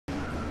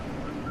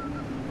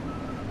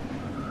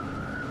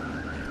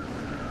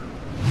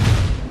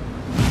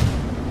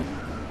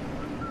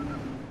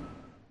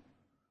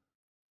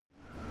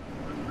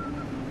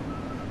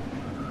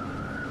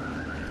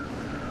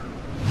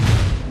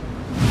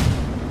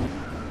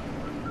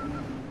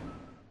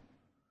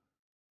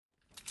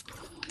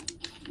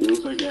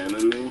look like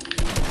anime?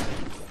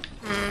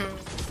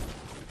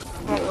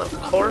 Well, of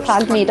course.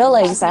 Cognito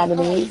likes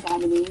anime. He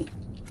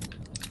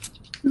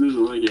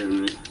doesn't like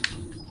anime.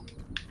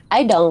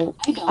 I don't.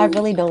 I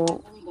really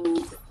don't.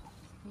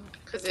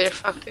 Because you're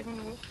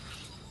fucking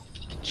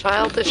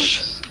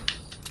childish.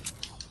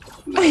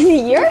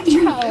 You're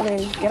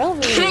childish. Get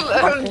over here.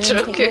 I'm fucker,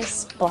 joking. Take a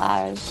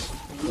splash.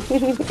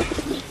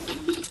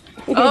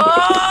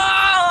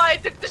 Oh, I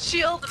took the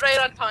shield right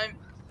on time.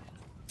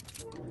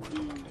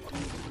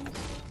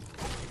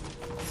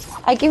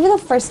 I give you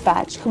the first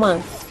batch. Come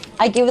on.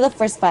 I give you the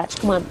first batch.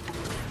 Come on.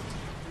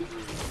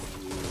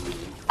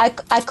 I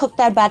cooked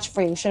that batch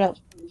for you. Shut up.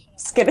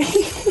 Just kidding.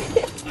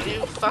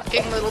 You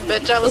fucking little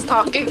bitch. I was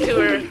talking to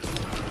her.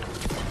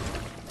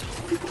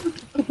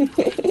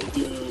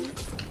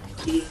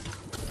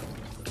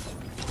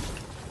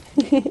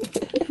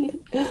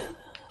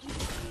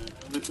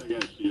 At least I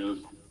got shield.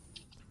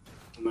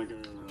 I'm not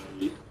gonna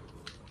lie.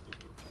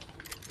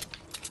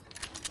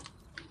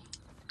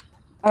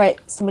 Alright,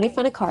 somebody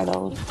find a car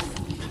though.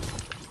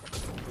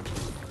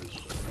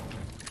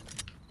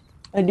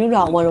 I do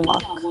not want to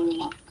walk.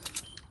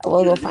 I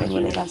will go find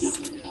one, I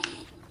guess.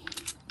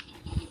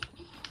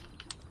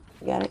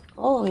 You got it.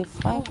 Holy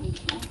fuck.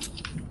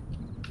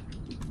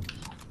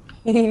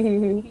 Try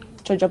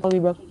to jump on me,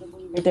 bro.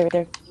 Right there, right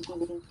there.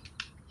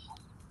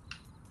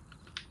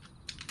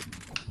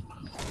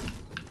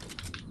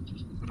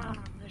 Oh,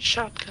 my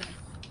shotgun.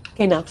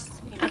 Okay, now.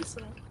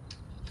 Accident.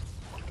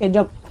 Okay,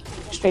 jump.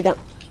 Straight down.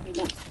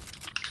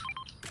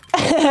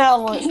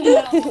 Almost. I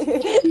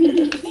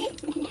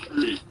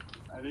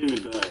didn't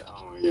even die.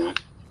 Oh my god.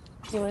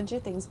 Do you want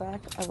your things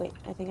back? Oh wait,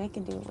 I think I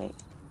can do it. Wait.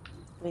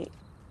 Wait.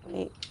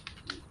 Wait.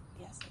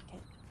 Yes, I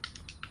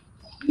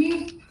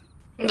can.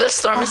 The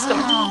storm is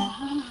coming.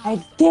 I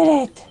did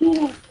it!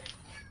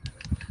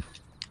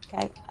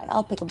 Okay,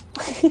 I'll pick them.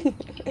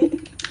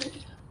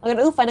 I'm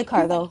gonna go find a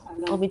car though.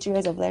 I'll meet you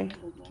guys over there.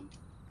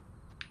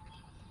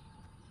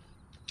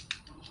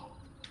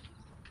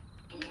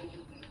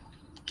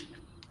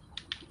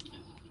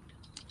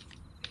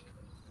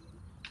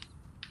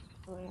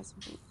 Oh, I got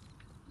some food.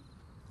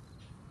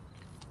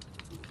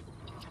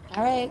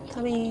 Alright,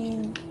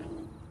 coming.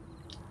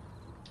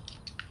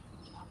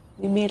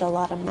 We made a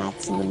lot of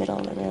mats in the middle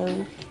of the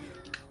road.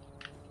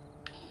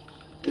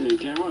 Hey,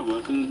 can I have my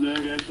weapons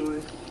back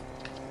actually?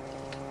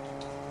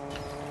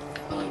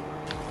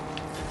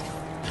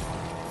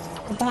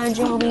 Get behind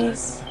you,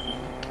 homies.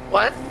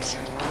 What?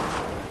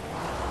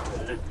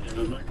 Can I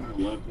have back my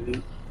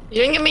weapons?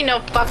 You didn't give me no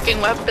fucking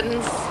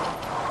weapons.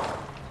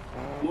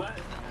 What?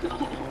 I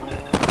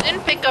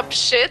didn't pick up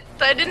shit.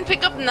 I didn't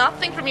pick up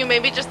nothing from you.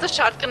 Maybe just the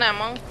shotgun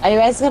ammo. Are you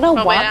guys gonna Oh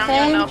walk wait, I don't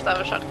even know then? if that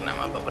was shotgun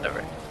ammo, but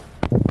whatever.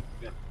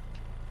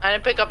 I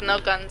didn't pick up no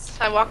guns.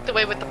 I walked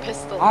away with the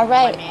pistol.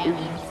 Alright. My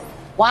man.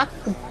 Walk,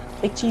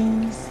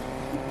 bitches.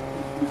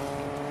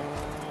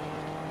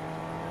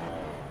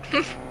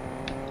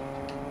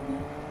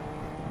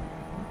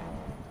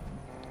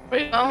 Where are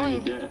you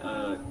going? I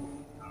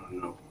don't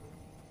know.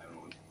 I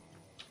don't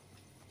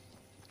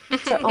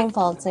It's your own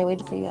fault. I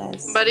waited for you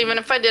guys. But even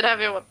if I did have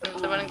your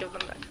weapons, I wouldn't give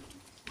them back.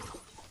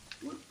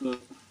 What the?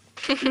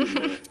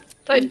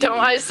 I don't.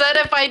 I said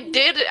if I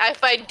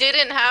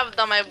didn't have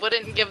them, I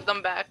wouldn't give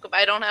them back.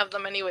 I don't have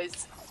them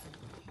anyways.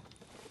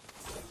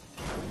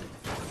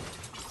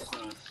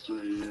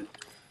 You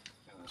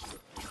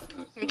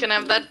can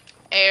have that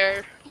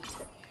air.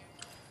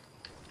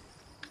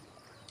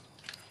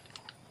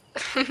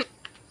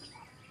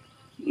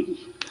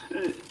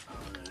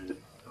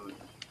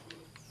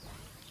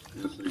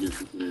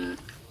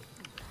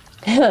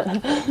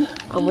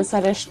 Almost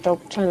had a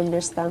stroke trying to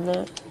understand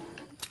that.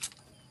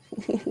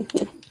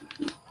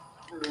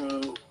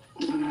 Bro.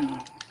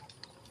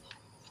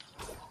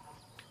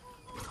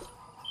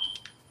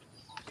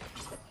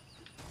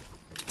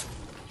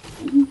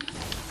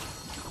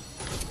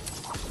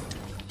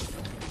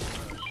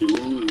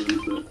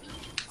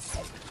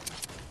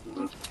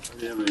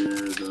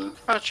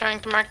 I was trying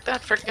to mark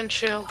that freaking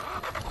shield.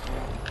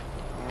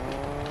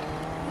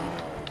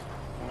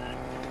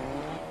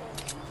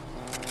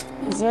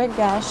 Is there a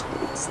gas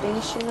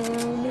station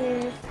around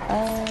here?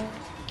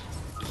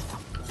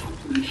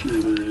 Pretty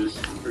sure there is.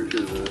 Pretty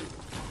sure there is.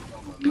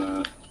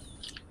 Not.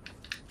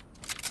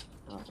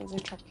 Oh, there's a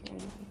truck here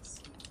anyways.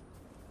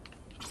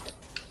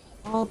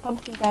 Oh, the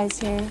pumpkin guy's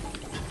here.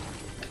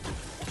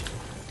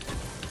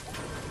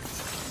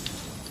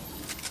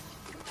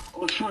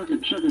 Oh,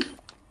 chugging.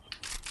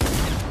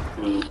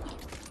 Do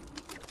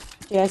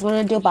you guys want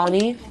to do a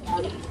bounty?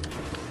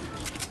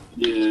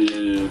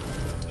 Yeah.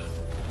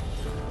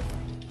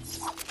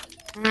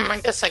 I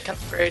guess I can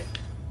trade.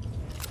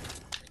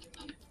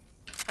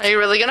 Are you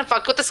really gonna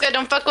fuck with this guy?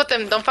 Don't fuck with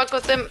him. Don't fuck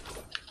with him.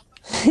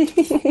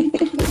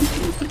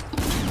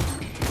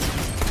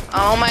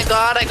 Oh my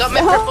god, I got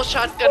my purple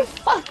shotgun.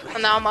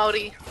 And now I'm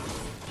outie.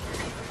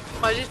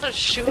 Why did you start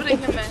shooting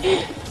him,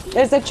 man?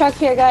 There's a truck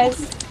here,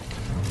 guys.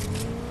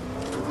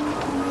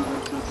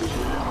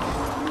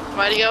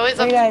 Why do you always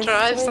have Where to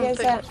drive you guys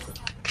something?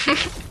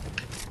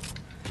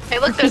 Hey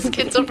look, there's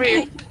kids over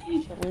here.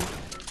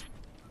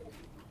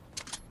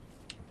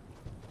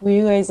 Where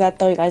you guys at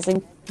though? You guys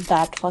in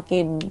that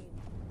fucking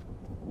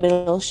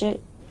middle shit?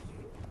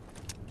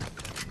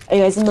 Are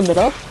you guys in the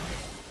middle?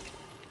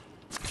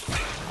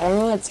 I don't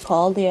know what it's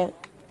called yet.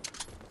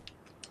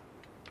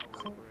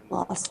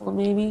 Lost one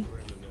maybe? We're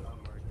in the middle. I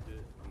marked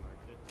it. I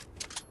marked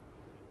it.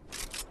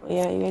 Oh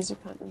yeah, you guys are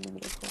kind of in the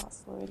middle of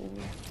Lost Lord in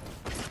there.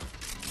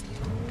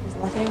 There's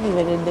nothing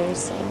even in there,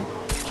 so.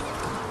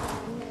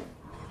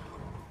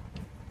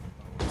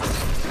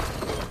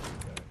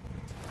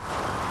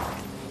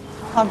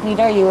 Cognita,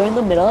 are you in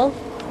the middle?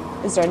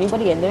 Is there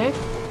anybody in there?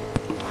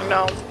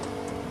 No.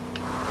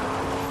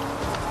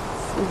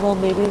 Well,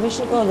 maybe we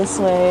should go this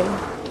way.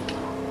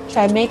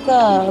 Try make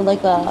a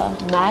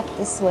map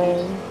this way.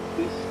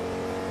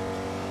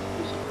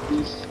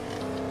 This.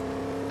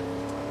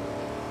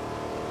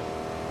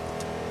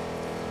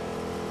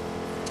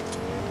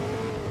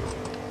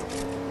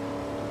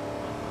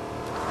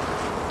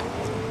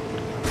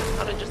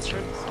 Thought I just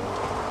heard this.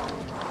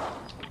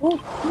 Ooh,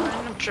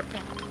 I'm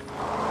tripping.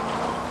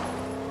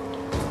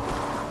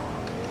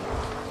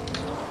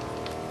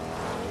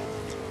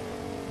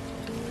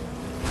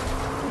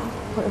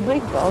 where am I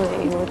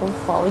going? Like I'm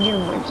following your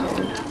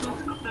marker.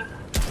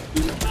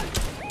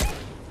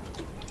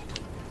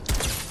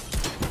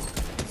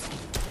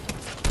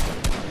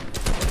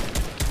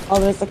 Oh,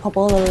 there's a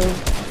couple of them.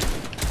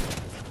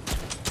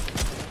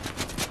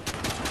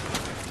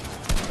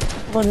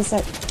 Come on a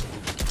sec.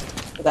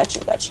 I got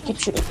you, Keep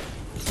shooting.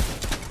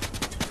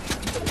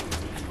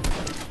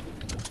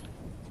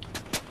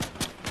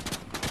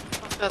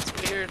 That's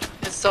weird.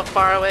 It's so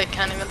far away, I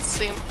can't even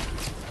see him.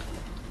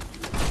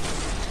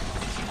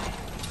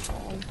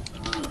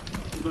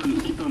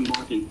 Keep on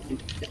walking.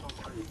 Keep on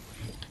walking.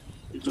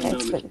 Keep on Yeah,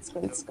 it's building.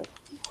 good, it's good.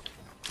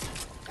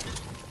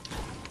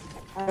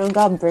 I don't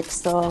got bricks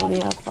though, I only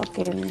have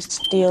fucking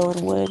steel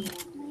and wood.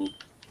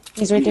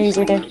 He's right there.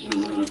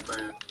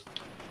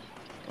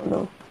 Oh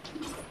no.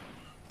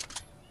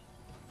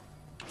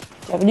 Do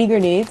you have any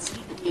grenades?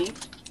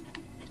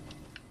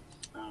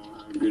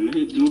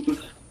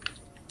 Grenades.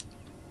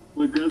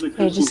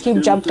 Okay, just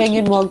keep jumping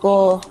and we'll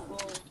go.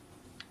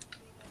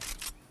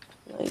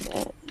 Like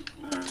that.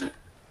 Alright.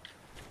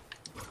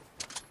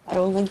 I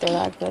don't think they're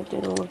that good, they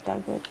don't look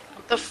that good.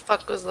 What the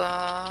fuck was I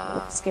that?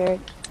 look scared.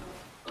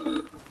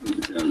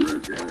 Camera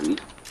again.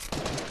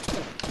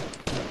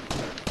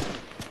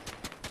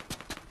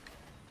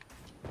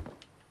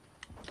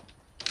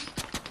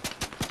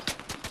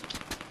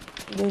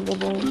 There's the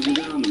boy. There's a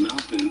guy on the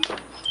mountain.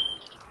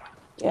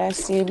 Yeah, I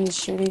see him, he's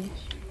shooting.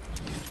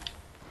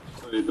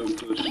 Wait,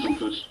 don't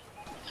push.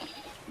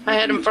 I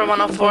hit him for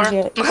 104.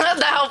 Shit.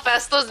 How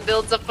fast those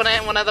builds up when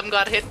one of them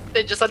got hit.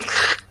 They just like.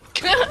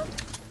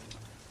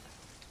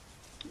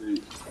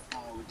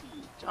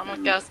 John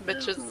Wick ass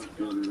bitches.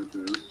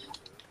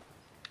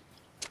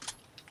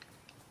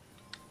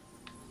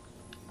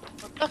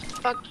 What the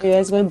fuck? Are you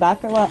guys going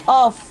back or what?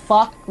 Oh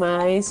fuck,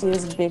 man, I see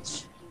this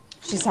bitch.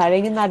 She's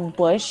hiding in that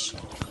bush.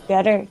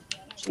 Get her.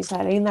 She's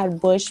hiding in that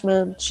bush,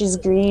 man. She's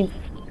green.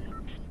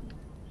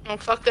 Oh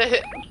fuck, they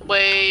hit.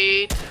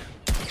 Wait.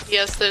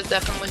 Yes, there's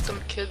definitely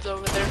some kids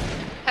over there.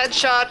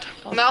 Headshot.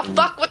 Now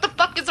fuck, what the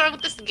fuck is wrong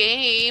with this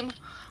game?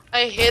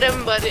 I hit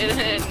him, but it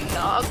didn't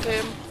knock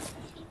him.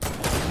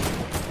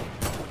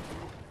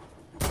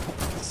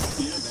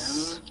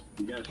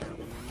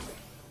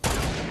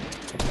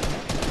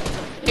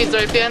 He's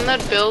right behind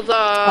that build.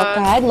 Fuck,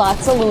 I had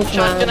lots of loot, man.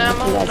 Shotgun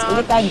ammo, You guys, look notch.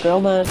 at that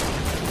girl, man.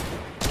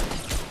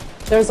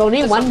 There's only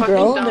There's one no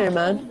girl fucking in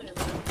there, down. man.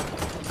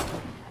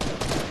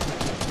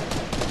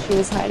 She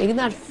was hiding in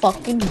that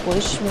fucking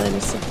bush, man.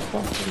 It's so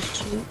fucking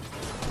shit.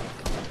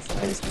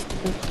 Sorry, it's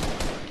fucking...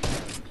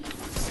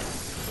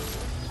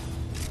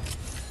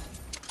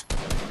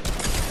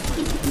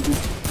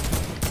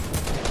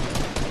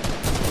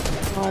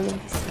 Oh,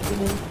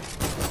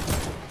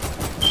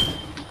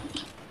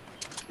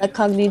 that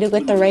cognito,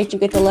 get the right, you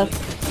get the left.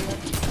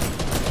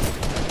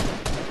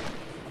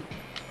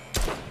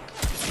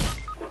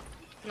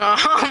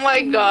 Oh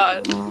my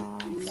god.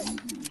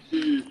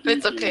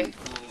 It's okay.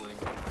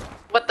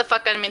 What the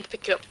fuck, I didn't mean to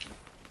pick you up.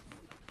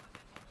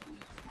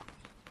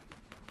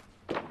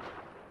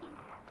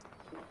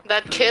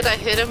 That kid, I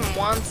hit him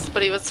once,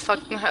 but he was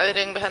fucking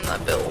hiding behind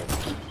that build.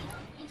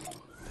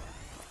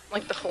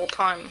 Like the whole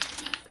time.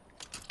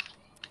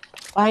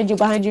 Behind you.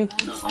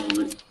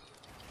 I'm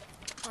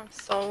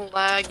so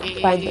laggy.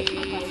 Behind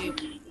you.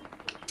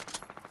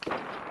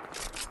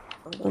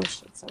 Oh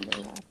shit,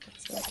 somebody left.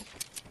 That's it.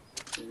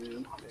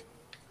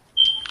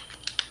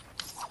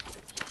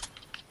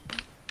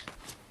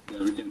 Yeah,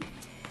 we can.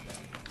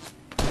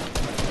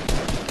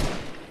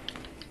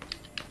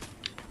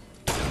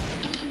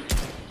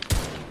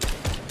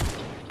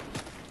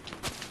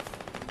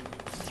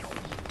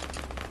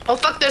 Oh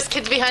fuck, there's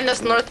kids behind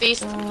us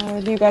northeast.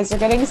 You guys are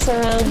getting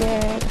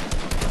surrounded.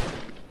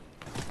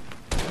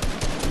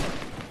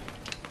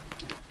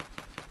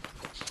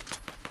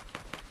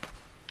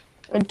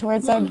 And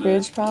towards that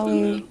bridge,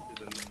 probably.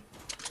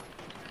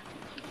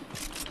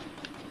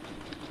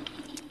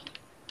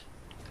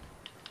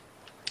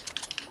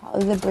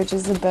 Probably the bridge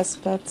is the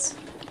best bet.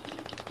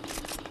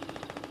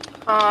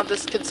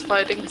 This kid's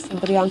fighting.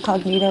 Somebody on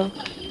Cognito.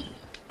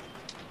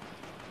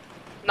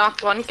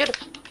 Knocked one kid.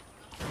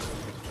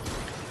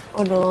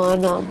 Oh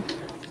no,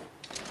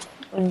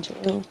 on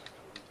jail.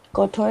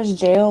 Go towards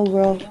jail,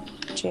 bro.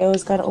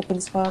 Jail's got an open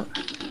spot.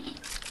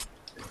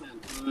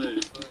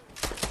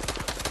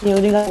 You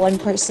only got one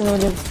person on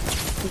him.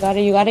 You got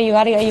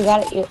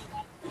it.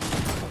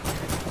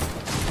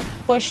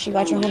 Push, you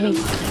got your homie.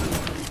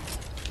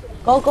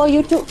 Go,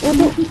 you two.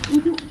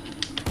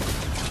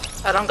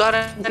 I don't got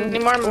any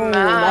more Oh,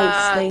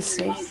 mats.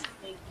 nice.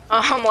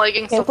 I'm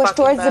lagging so Okay, push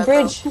fucking towards bad, the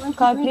bridge.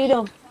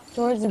 Cognito.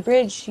 Towards the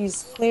bridge.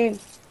 He's cleared.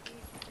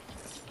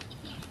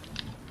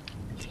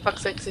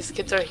 Fuck's sake, these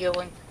kids are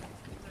healing.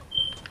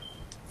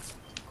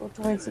 Go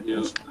towards the Yeah,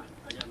 bridge.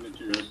 I got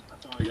materials. I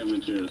thought I got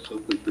materials.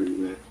 Something pretty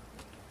man.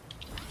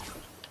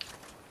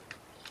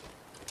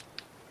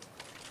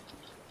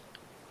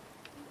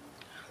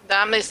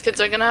 Damn, these kids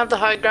are gonna have the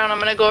high ground. I'm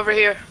gonna go over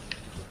here.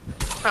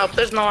 I hope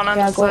there's no one on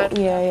this side.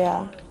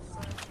 Yeah.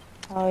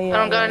 Oh yeah. I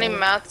don't got any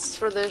mats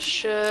for this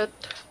shit.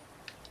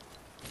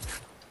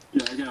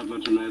 Yeah, I got a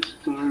bunch of mats.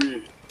 Come over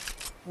here.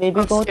 Maybe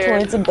I'm go scared.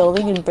 towards the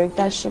building and break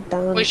that shit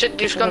down. You should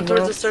come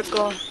towards the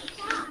circle.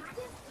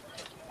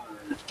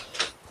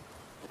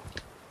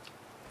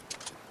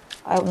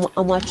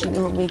 I'm watching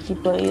you, homie.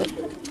 Keep going.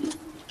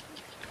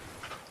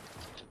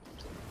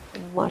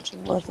 I'm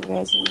watching both of you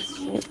guys in this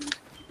shit.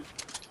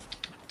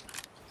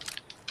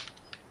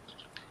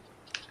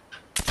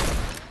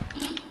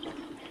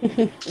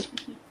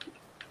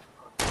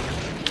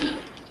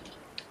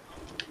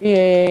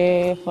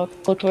 Yeah, fuck.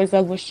 Go towards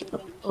that bush.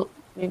 Oh,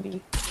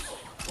 maybe.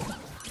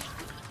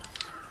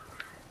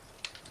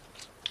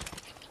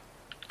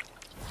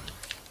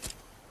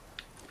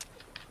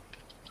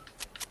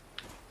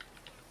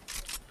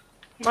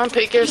 Come on,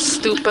 pick your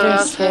stupid You're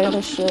ass scared head of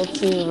up. the shield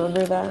too,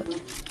 remember that?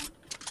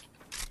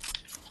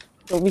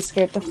 Don't be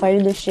scared to fight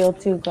in the shield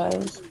too,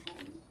 guys.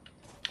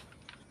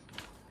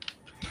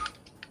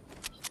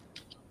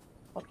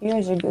 Fuck, you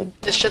guys are good.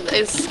 This shit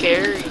is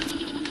scary.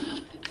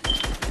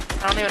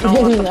 I don't even know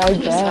what the I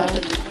fuck just bet.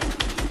 happened.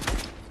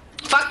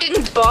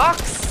 Fucking box!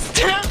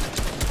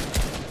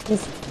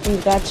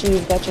 He's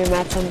got your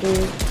mats under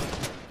you.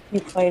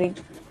 Keep fighting.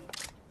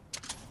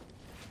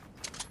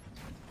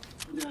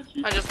 I got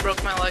you. I just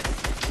broke my leg.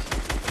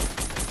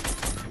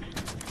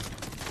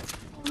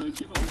 Oh, they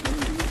keep on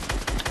going.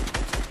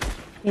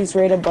 He's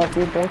right above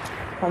you, bro.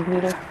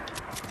 Cognito.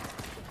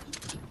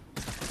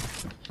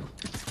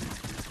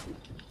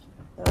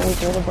 Oh,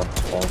 he's right above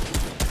you, bro.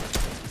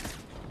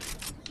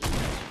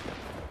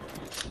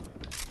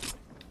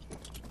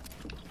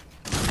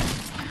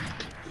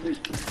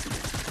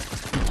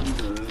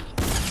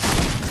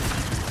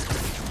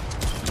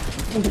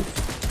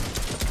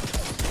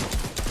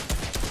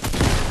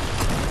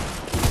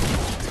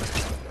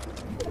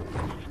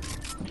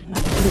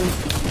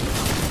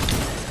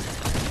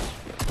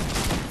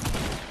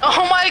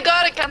 Oh my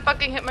god, I can't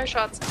fucking hit my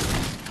shots.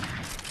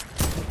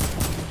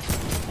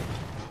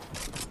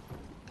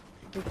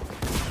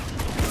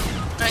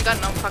 I got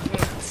no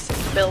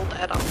fucking build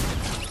at all.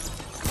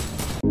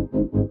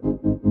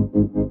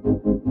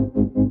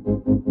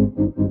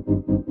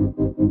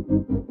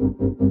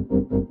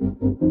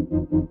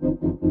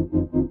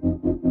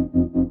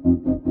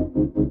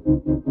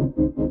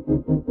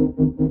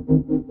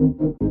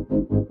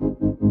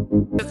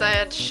 Because I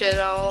had shit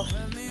all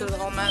through the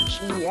whole match.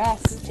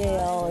 Yes,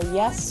 jail.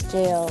 Yes,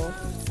 jail.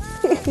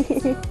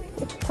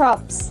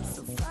 Props.